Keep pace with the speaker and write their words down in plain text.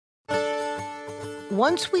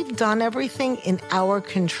once we've done everything in our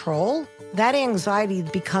control, that anxiety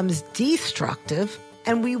becomes destructive.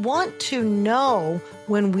 And we want to know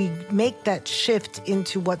when we make that shift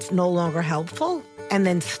into what's no longer helpful and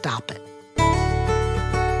then stop it.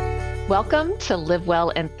 Welcome to Live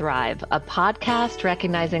Well and Thrive, a podcast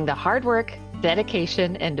recognizing the hard work,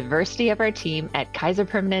 dedication, and diversity of our team at Kaiser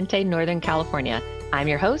Permanente, Northern California. I'm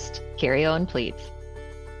your host, Carrie Owen Pleats.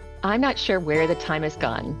 I'm not sure where the time has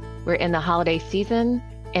gone. We're in the holiday season,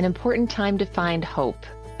 an important time to find hope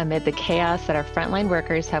amid the chaos that our frontline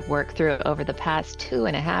workers have worked through over the past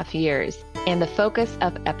 2.5 years. And the focus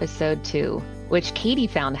of episode 2, which Katie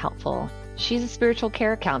found helpful. She's a spiritual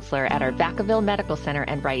care counselor at our Vacaville Medical Center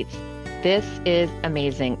and writes, "This is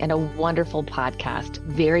amazing and a wonderful podcast.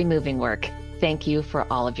 Very moving work. Thank you for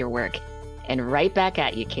all of your work." And right back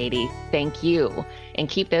at you, Katie. Thank you. And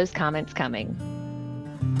keep those comments coming.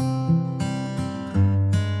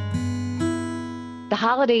 The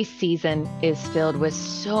holiday season is filled with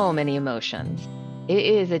so many emotions. It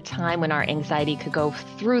is a time when our anxiety could go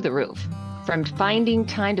through the roof, from finding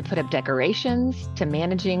time to put up decorations to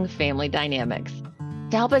managing family dynamics.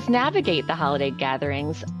 To help us navigate the holiday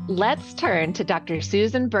gatherings, let's turn to Dr.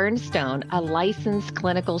 Susan Bernstone, a licensed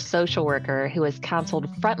clinical social worker who has counseled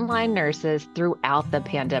frontline nurses throughout the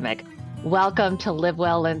pandemic. Welcome to Live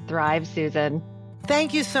Well and Thrive, Susan.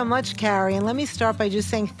 Thank you so much, Carrie. And let me start by just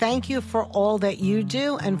saying thank you for all that you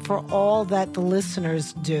do and for all that the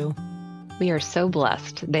listeners do. We are so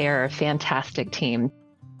blessed. They are a fantastic team.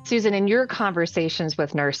 Susan, in your conversations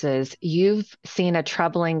with nurses, you've seen a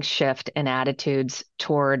troubling shift in attitudes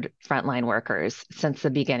toward frontline workers since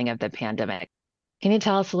the beginning of the pandemic. Can you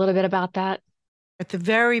tell us a little bit about that? At the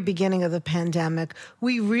very beginning of the pandemic,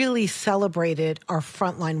 we really celebrated our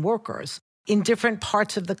frontline workers. In different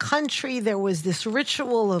parts of the country, there was this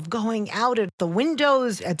ritual of going out at the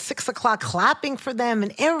windows at 6 o'clock, clapping for them,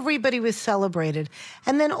 and everybody was celebrated.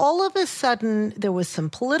 And then all of a sudden, there was some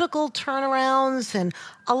political turnarounds and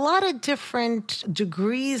a lot of different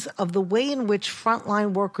degrees of the way in which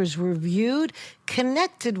frontline workers were viewed,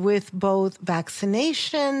 connected with both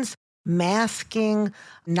vaccinations, masking,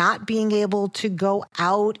 not being able to go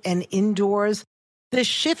out and indoors. The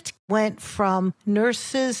shift went from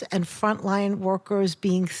nurses and frontline workers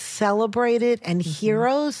being celebrated and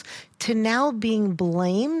heroes to now being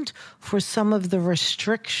blamed for some of the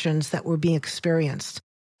restrictions that were being experienced.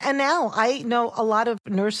 And now I know a lot of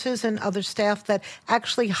nurses and other staff that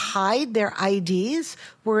actually hide their IDs,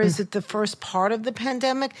 whereas at the first part of the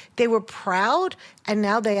pandemic, they were proud, and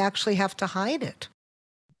now they actually have to hide it.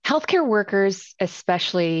 Healthcare workers,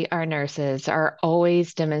 especially our nurses, are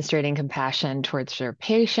always demonstrating compassion towards their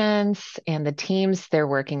patients and the teams they're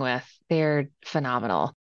working with. They're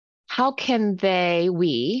phenomenal. How can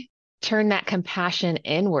we turn that compassion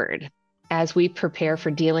inward as we prepare for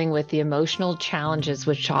dealing with the emotional challenges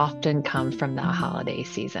which often come from the holiday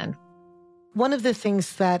season? One of the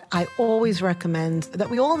things that I always recommend that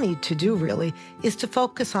we all need to do really is to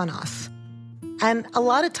focus on us. And a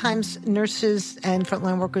lot of times nurses and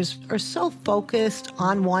frontline workers are so focused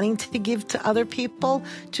on wanting to give to other people,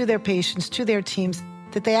 to their patients, to their teams,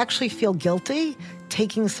 that they actually feel guilty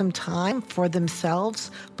taking some time for themselves.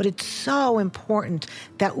 But it's so important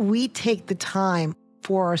that we take the time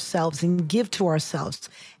for ourselves and give to ourselves.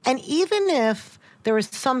 And even if there are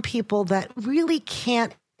some people that really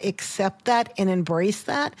can't accept that and embrace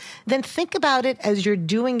that, then think about it as you're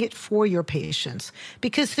doing it for your patients.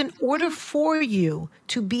 Because in order for you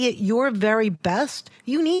to be at your very best,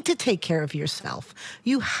 you need to take care of yourself.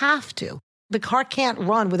 You have to. The car can't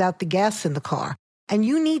run without the gas in the car, and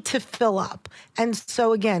you need to fill up. And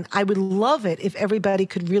so again, I would love it if everybody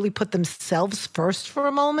could really put themselves first for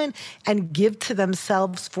a moment and give to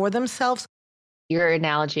themselves for themselves. Your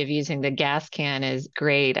analogy of using the gas can is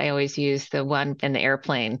great. I always use the one in the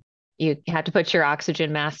airplane. You have to put your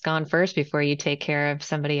oxygen mask on first before you take care of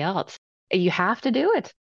somebody else. You have to do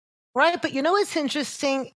it. Right. But you know what's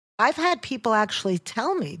interesting? I've had people actually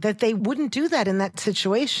tell me that they wouldn't do that in that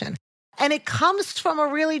situation. And it comes from a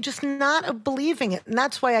really just not a believing it. And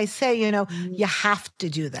that's why I say, you have to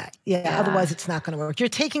do that. Yeah. Otherwise, it's not going to work. You're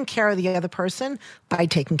taking care of the other person by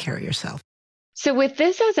taking care of yourself. So with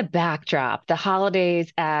this as a backdrop, the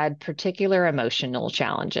holidays add particular emotional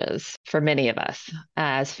challenges for many of us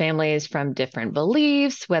as families from different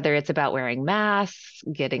beliefs, whether it's about wearing masks,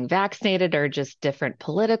 getting vaccinated, or just different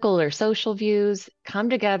political or social views, come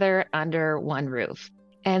together under one roof.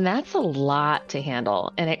 And that's a lot to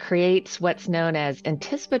handle, and it creates what's known as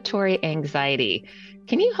anticipatory anxiety.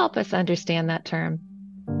 Can you help us understand that term?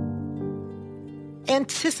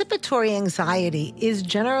 Anticipatory anxiety is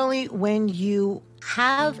generally when you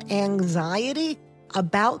have anxiety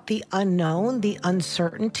about the unknown, the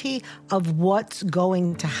uncertainty of what's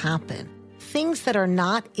going to happen. Things that are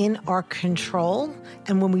not in our control,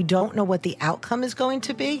 and when we don't know what the outcome is going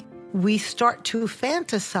to be, we start to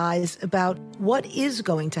fantasize about what is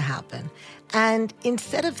going to happen. And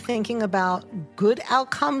instead of thinking about good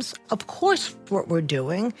outcomes, of course, what we're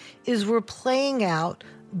doing is we're playing out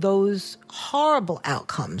those horrible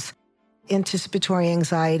outcomes. Anticipatory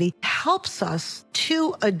anxiety helps us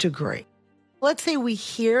to a degree. Let's say we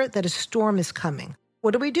hear that a storm is coming.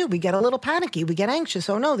 What do? We get a little panicky. We get anxious.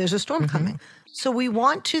 Oh no, there's a storm coming. So we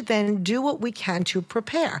want to then do what we can to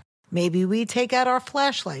prepare. Maybe we take out our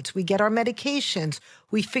flashlights. We get our medications.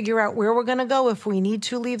 We figure out where we're going to go if we need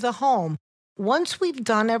to leave the home. Once we've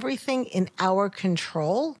done everything in our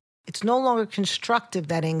control, it's no longer constructive,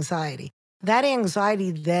 that anxiety. That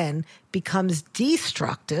anxiety then becomes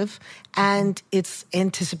destructive, and it's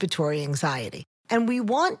anticipatory anxiety. And we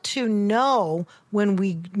want to know when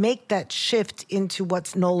we make that shift into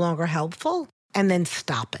what's no longer helpful and then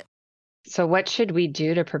stop it. So what should we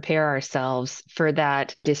do to prepare ourselves for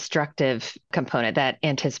that destructive component, that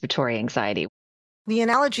anticipatory anxiety? The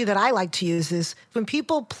analogy that I like to use is when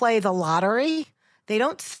people play the lottery, they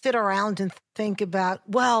don't sit around and think about,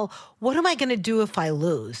 well, what am I going to do if I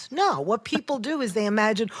lose? No, what people do is they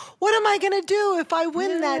imagine, what am I going to do if I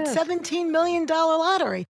win that $17 million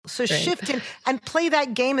lottery? So shift in and play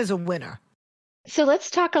that game as a winner. So let's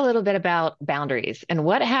talk a little bit about boundaries and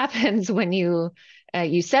what happens when you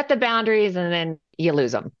set the boundaries and then you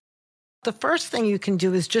lose them. The first thing you can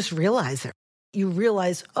do is just realize it. You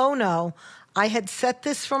realize, oh no, I had set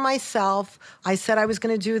this for myself. I said I was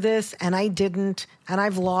going to do this and I didn't, and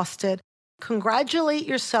I've lost it. Congratulate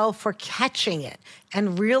yourself for catching it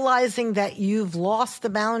and realizing that you've lost the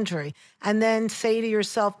boundary. And then say to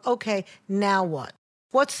yourself, okay, now what?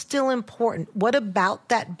 What's still important? What about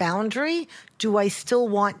that boundary do I still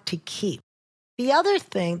want to keep? The other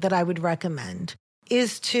thing that I would recommend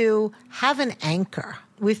is to have an anchor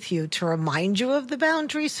with you to remind you of the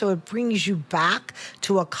boundary so it brings you back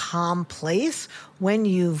to a calm place when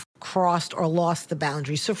you've crossed or lost the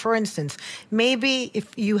boundary. So for instance, maybe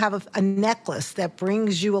if you have a necklace that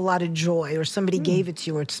brings you a lot of joy or somebody gave it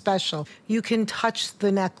to you or it's special, you can touch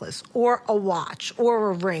the necklace or a watch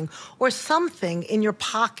or a ring or something in your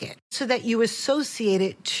pocket so that you associate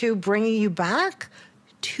it to bringing you back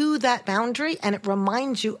to that boundary and it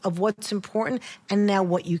reminds you of what's important and now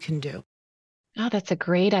what you can do. Oh, that's a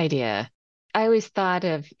great idea. I always thought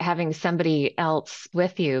of having somebody else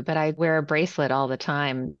with you, but I wear a bracelet all the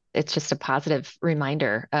time. It's just a positive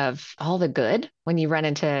reminder of all the good when you run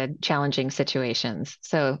into challenging situations.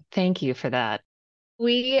 So thank you for that.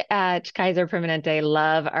 We at Kaiser Permanente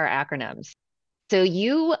love our acronyms. So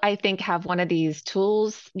you, I think, have one of these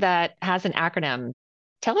tools that has an acronym.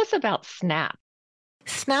 Tell us about SNAP.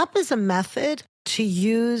 SNAP is a method to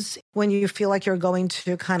use when you feel like you're going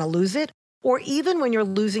to kind of lose it, or even when you're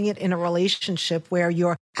losing it in a relationship where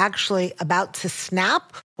you're actually about to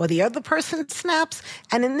snap or the other person snaps.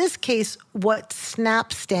 And in this case, what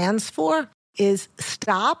SNAP stands for is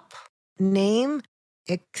stop, name,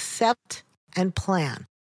 accept, and plan.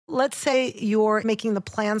 Let's say you're making the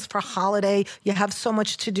plans for a holiday. You have so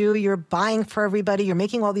much to do. You're buying for everybody. You're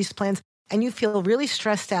making all these plans and you feel really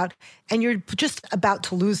stressed out and you're just about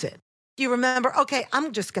to lose it. You remember, okay,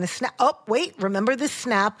 I'm just going to snap. Oh, wait, remember this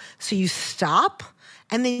snap. So you stop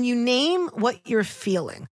and then you name what you're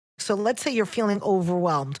feeling. So let's say you're feeling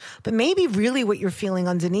overwhelmed, but maybe really what you're feeling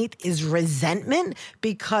underneath is resentment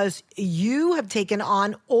because you have taken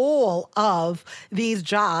on all of these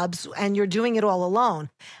jobs and you're doing it all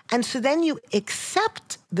alone. And so then you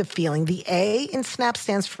accept the feeling. The A in SNAP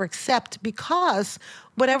stands for accept because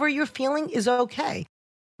whatever you're feeling is okay.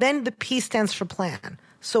 Then the P stands for plan.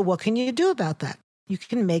 So what can you do about that? You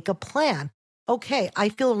can make a plan. Okay, I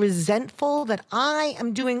feel resentful that I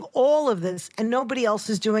am doing all of this and nobody else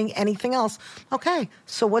is doing anything else. Okay,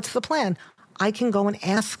 so what's the plan? I can go and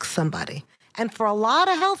ask somebody. And for a lot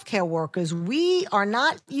of healthcare workers, we are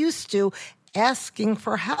not used to asking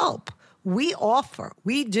for help. We offer,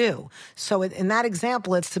 we do. So in that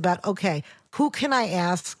example, it's about, okay, who can I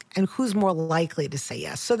ask and who's more likely to say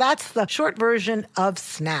yes? So that's the short version of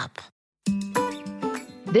SNAP.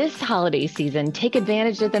 This holiday season, take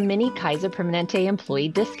advantage of the many Kaiser Permanente employee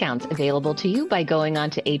discounts available to you by going on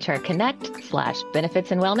to HR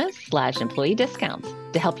Connect/benefits and wellness/employee discounts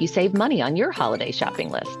to help you save money on your holiday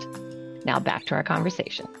shopping list. Now back to our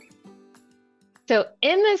conversation. So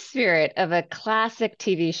in the spirit of a classic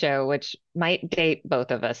TV show, which might date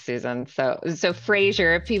both of us, Susan. So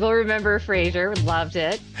Frasier, if people remember Frasier, loved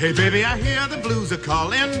it. Hey baby, I hear the blues are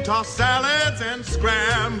calling, tossed salads and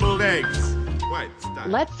scrambled eggs.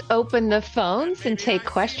 Let's open the phones and take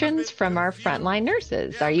questions from our frontline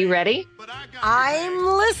nurses. Are you ready? I'm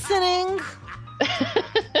listening.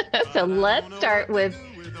 So let's start with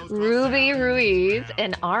Ruby Ruiz,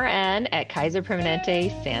 an RN at Kaiser Permanente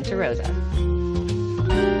Santa Rosa.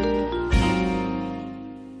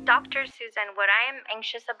 Dr. Susan, what I am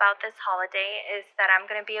anxious about this holiday is that I'm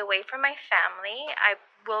going to be away from my family. I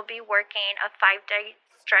will be working a 5-day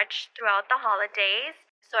stretch throughout the holidays,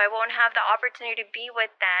 so I won't have the opportunity to be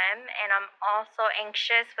with them. And I'm also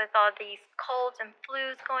anxious with all these colds and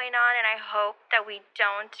flus going on, and I hope that we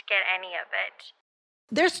don't get any of it.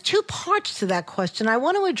 There's two parts to that question. I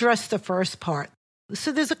want to address the first part.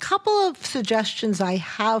 So there's a couple of suggestions I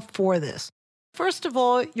have for this. First of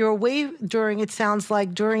all, you're away it sounds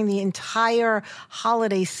like, during the entire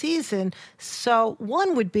holiday season. So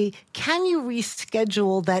one would be, can you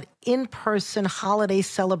reschedule that in-person holiday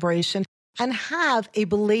celebration and have a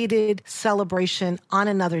belated celebration on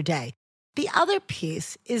another day? The other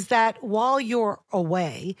piece is that while you're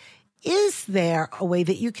away, is there a way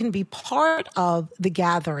that you can be part of the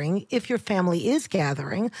gathering, if your family is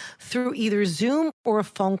gathering, through either Zoom or a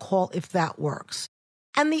phone call, if that works?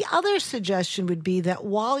 And the other suggestion would be that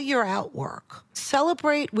while you're at work,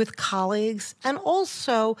 celebrate with colleagues and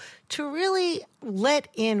also to really let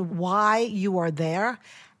in why you are there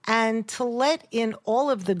and to let in all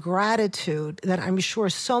of the gratitude that I'm sure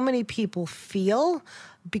so many people feel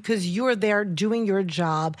because you're there doing your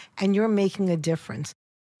job and you're making a difference.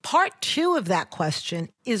 Part two of that question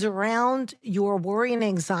is around your worry and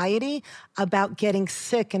anxiety about getting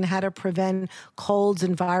sick and how to prevent colds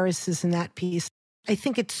and viruses in that piece. I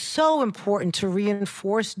think it's so important to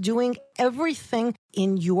reinforce doing everything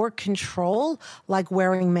in your control, like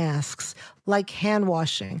wearing masks, like hand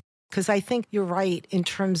washing, because I think you're right in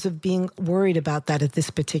terms of being worried about that at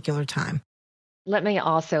this particular time. Let me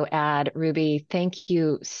also add, Ruby, thank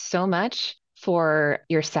you so much for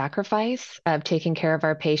your sacrifice of taking care of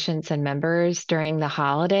our patients and members during the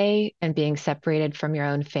holiday and being separated from your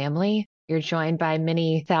own family. You're joined by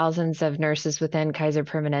many thousands of nurses within Kaiser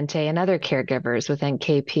Permanente and other caregivers within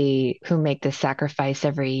KP who make this sacrifice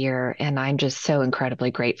every year. And I'm just so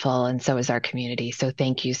incredibly grateful. And so is our community. So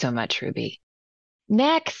thank you so much, Ruby.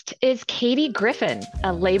 Next is Katie Griffin,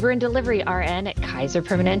 a labor and delivery RN at Kaiser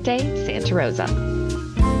Permanente Santa Rosa.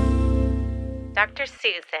 Dr.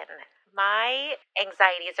 Susan, my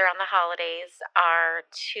anxieties around the holidays are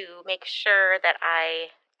to make sure that I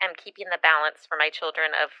am keeping the balance for my children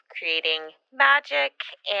of creating magic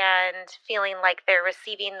and feeling like they're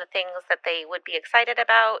receiving the things that they would be excited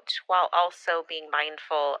about while also being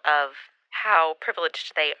mindful of how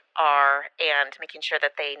privileged they are and making sure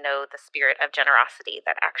that they know the spirit of generosity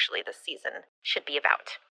that actually this season should be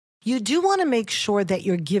about. You do want to make sure that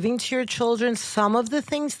you're giving to your children some of the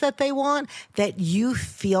things that they want that you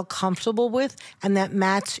feel comfortable with and that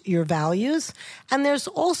match your values. And there's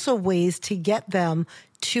also ways to get them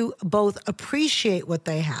to both appreciate what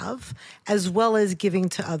they have as well as giving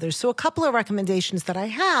to others. So a couple of recommendations that I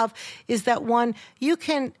have is that one, you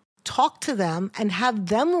can talk to them and have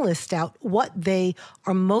them list out what they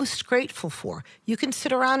are most grateful for. You can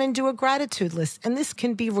sit around and do a gratitude list. And this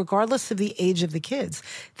can be regardless of the age of the kids,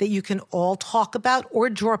 that you can all talk about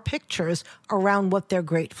or draw pictures around what they're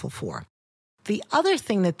grateful for. The other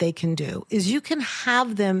thing that they can do is you can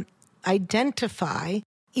have them identify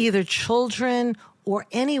either children or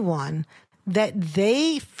anyone that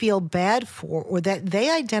they feel bad for or that they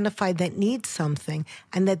identify that needs something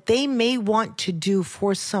and that they may want to do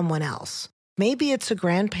for someone else. Maybe it's a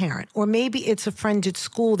grandparent or maybe it's a friend at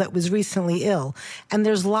school that was recently ill. And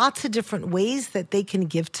there's lots of different ways that they can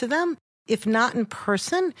give to them. If not in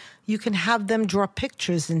person, you can have them draw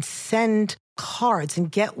pictures and send cards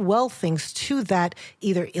and get well things to that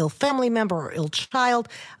either ill family member or ill child.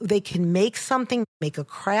 They can make something, make a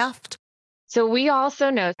craft. So we also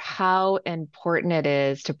know how important it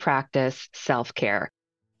is to practice self-care.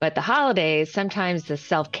 But the holidays, sometimes the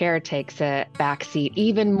self-care takes a backseat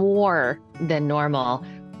even more than normal.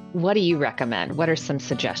 What do you recommend? What are some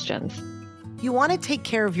suggestions? You want to take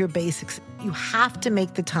care of your basics. You have to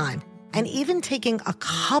make the time. And even taking a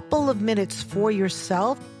couple of minutes for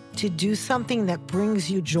yourself to do something that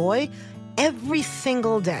brings you joy every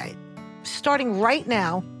single day. Starting right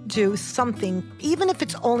now, do something, even if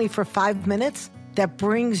it's only for 5 minutes, that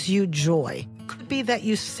brings you joy. Could be that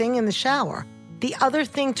you sing in the shower. The other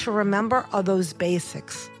thing to remember are those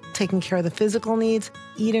basics. Taking care of the physical needs,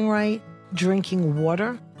 eating right, drinking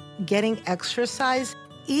water, getting exercise.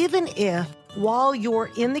 Even if while you're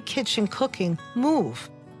in the kitchen cooking, move.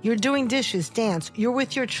 You're doing dishes, dance, you're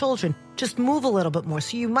with your children. Just move a little bit more.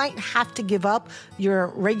 So you might have to give up your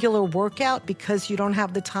regular workout because you don't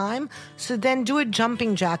have the time. So then do a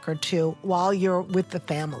jumping jack or two while you're with the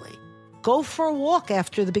family. Go for a walk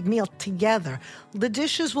after the big meal together. The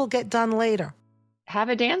dishes will get done later. Have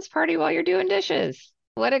a dance party while you're doing dishes.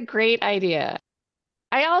 What a great idea.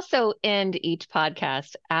 I also end each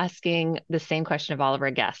podcast asking the same question of all of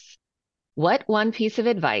our guests. What one piece of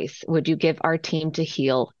advice would you give our team to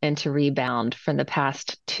heal and to rebound from the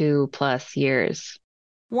past 2+ years?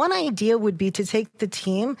 One idea would be to take the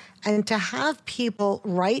team and to have people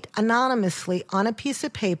write anonymously on a piece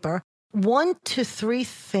of paper 1 to 3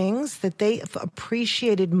 things that they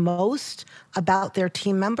appreciated most about their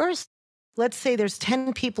team members. Let's say there's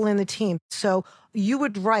 10 people in the team. So you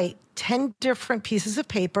would write 10 different pieces of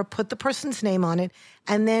paper, put the person's name on it,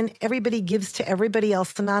 and then everybody gives to everybody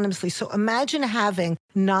else anonymously. So imagine having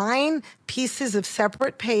 9 pieces of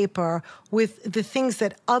separate paper with the things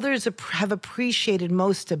that others have appreciated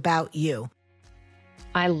most about you.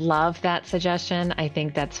 I love that suggestion. I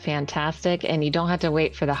think that's fantastic. And you don't have to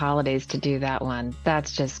wait for the holidays to do that one.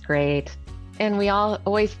 That's just great. And we all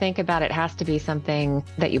always think about it has to be something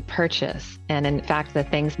that you purchase. And in fact, the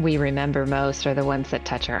things we remember most are the ones that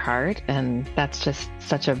touch our heart. And that's just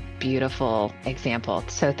such a beautiful example.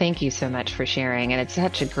 So thank you so much for sharing. And it's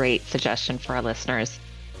such a great suggestion for our listeners.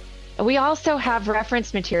 We also have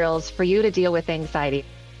reference materials for you to deal with anxiety.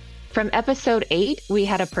 From episode 8, we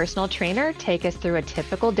had a personal trainer take us through a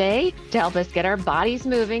typical day to help us get our bodies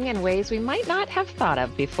moving in ways we might not have thought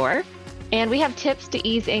of before. And we have tips to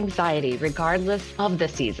ease anxiety regardless of the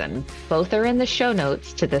season. Both are in the show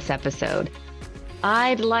notes to this episode.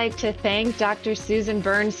 I'd like to thank Dr. Susan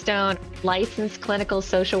Bernstone, licensed clinical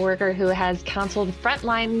social worker who has counseled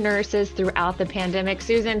frontline nurses throughout the pandemic.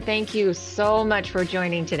 Susan, thank you so much for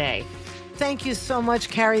joining today. Thank you so much,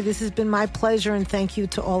 Carrie. This has been my pleasure, and thank you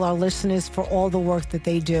to all our listeners for all the work that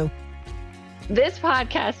they do. This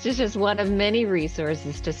podcast is just one of many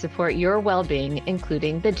resources to support your well-being,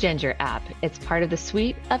 including the Ginger app. It's part of the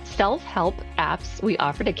suite of self-help apps we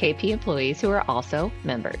offer to KP employees who are also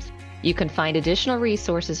members. You can find additional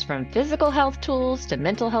resources from physical health tools to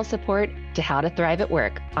mental health support to how to thrive at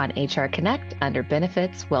work on HR Connect under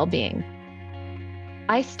Benefits Wellbeing.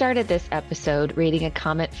 I started this episode reading a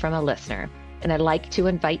comment from a listener, and I'd like to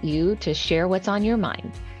invite you to share what's on your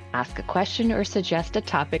mind. Ask a question or suggest a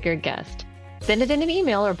topic or guest. Send it in an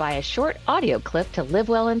email or by a short audio clip to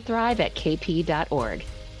livewellandthrive@kp.org.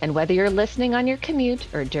 And whether you're listening on your commute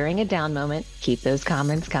or during a down moment, keep those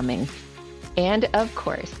comments coming. And of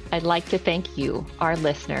course, I'd like to thank you, our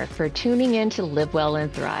listener, for tuning in to Live Well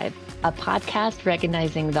and Thrive, a podcast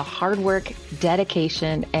recognizing the hard work,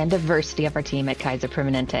 dedication, and diversity of our team at Kaiser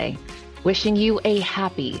Permanente. Wishing you a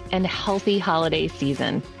happy and healthy holiday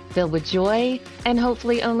season filled with joy and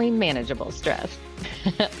hopefully only manageable stress.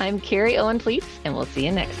 I'm Carrie Owen Pleats, and we'll see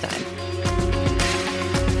you next time.